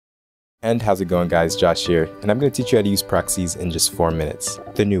And how's it going, guys? Josh here, and I'm going to teach you how to use proxies in just 4 minutes,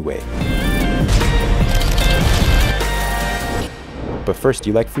 the new way. But first, do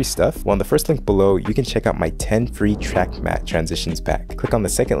you like free stuff? Well, in the first link below, you can check out my 10 free track matte transitions pack. Click on the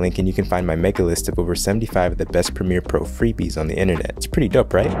second link and you can find my mega list of over 75 of the best Premiere Pro freebies on the internet. It's pretty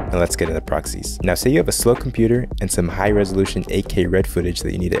dope, right? Now let's get into proxies. Now say you have a slow computer and some high resolution 8K red footage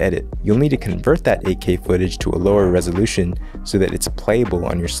that you need to edit. You'll need to convert that 8K footage to a lower resolution so that it's playable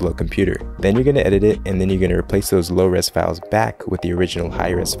on your slow computer. Then you're going to edit it, and then you're going to replace those low res files back with the original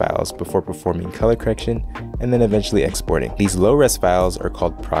high res files before performing color correction and then eventually exporting. These low res files are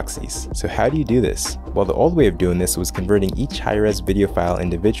called proxies. So how do you do this? Well, the old way of doing this was converting each high-res video file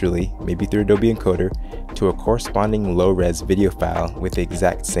individually, maybe through Adobe Encoder, to a corresponding low-res video file with the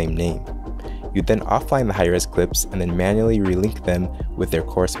exact same name. You'd then offline the high-res clips and then manually relink them with their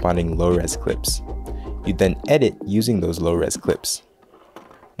corresponding low-res clips. You'd then edit using those low-res clips.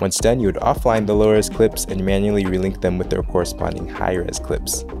 Once done, you would offline the low-res clips and manually relink them with their corresponding high-res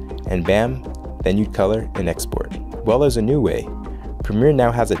clips. And bam, then you'd color and export. Well, there's a new way. Premiere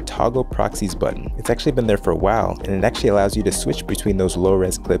now has a toggle proxies button. It's actually been there for a while, and it actually allows you to switch between those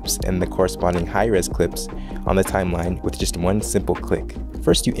low-res clips and the corresponding high-res clips on the timeline with just one simple click.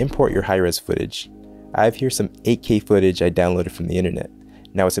 First, you import your high-res footage. I have here some 8K footage I downloaded from the internet.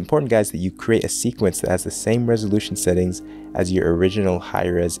 Now it's important, guys, that you create a sequence that has the same resolution settings as your original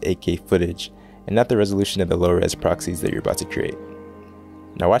high-res 8K footage, and not the resolution of the low-res proxies that you're about to create.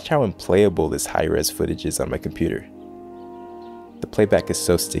 Now watch how unplayable this high-res footage is on my computer. The playback is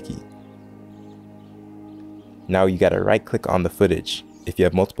so sticky. Now you gotta right click on the footage. If you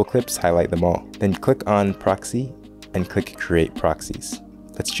have multiple clips, highlight them all. Then click on Proxy and click Create Proxies.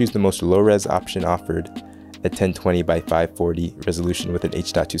 Let's choose the most low-res option offered, a 1020 by 540 resolution with an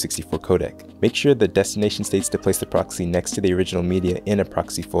H.264 codec. Make sure the destination states to place the proxy next to the original media in a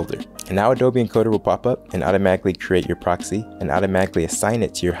proxy folder. And now Adobe Encoder will pop up and automatically create your proxy and automatically assign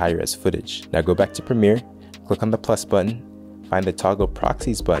it to your high-res footage. Now go back to Premiere, click on the plus button, find the toggle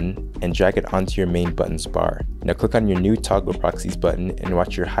proxies button and drag it onto your main buttons bar. Now click on your new toggle proxies button and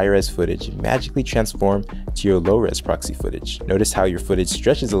watch your high-res footage magically transform to your low-res proxy footage. Notice how your footage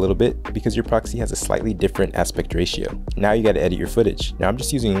stretches a little bit because your proxy has a slightly different aspect ratio. Now you gotta edit your footage. Now I'm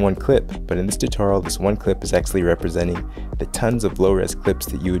just using one clip, but in this tutorial, this one clip is actually representing the tons of low-res clips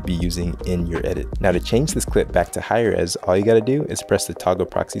that you would be using in your edit. Now to change this clip back to high-res, all you gotta do is press the toggle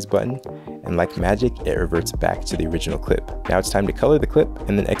proxies button, and like magic, it reverts back to the original clip. Now it's time to color the clip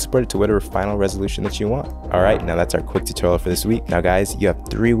and then export it to whatever final resolution that you want. Alright, now that's our quick tutorial for this week. Now guys, you have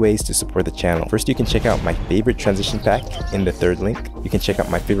 3 ways to support the channel. First, you can check out my favorite transition pack in the 3rd link. You can check out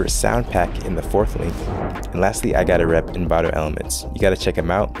my favorite sound pack in the 4th link. And lastly, I got a rep Envato Elements. You gotta check them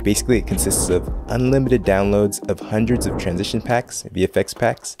out. Basically, it consists of unlimited downloads of hundreds of transition packs, VFX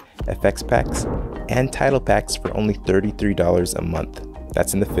packs, FX packs, and title packs for only $33 a month.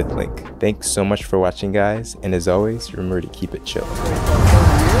 That's in the 5th link. Thanks so much for watching, guys, and as always, remember to keep it chill.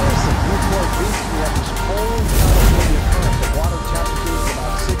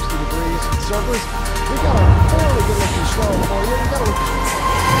 Servers, we got a fairly good looking show for you. We got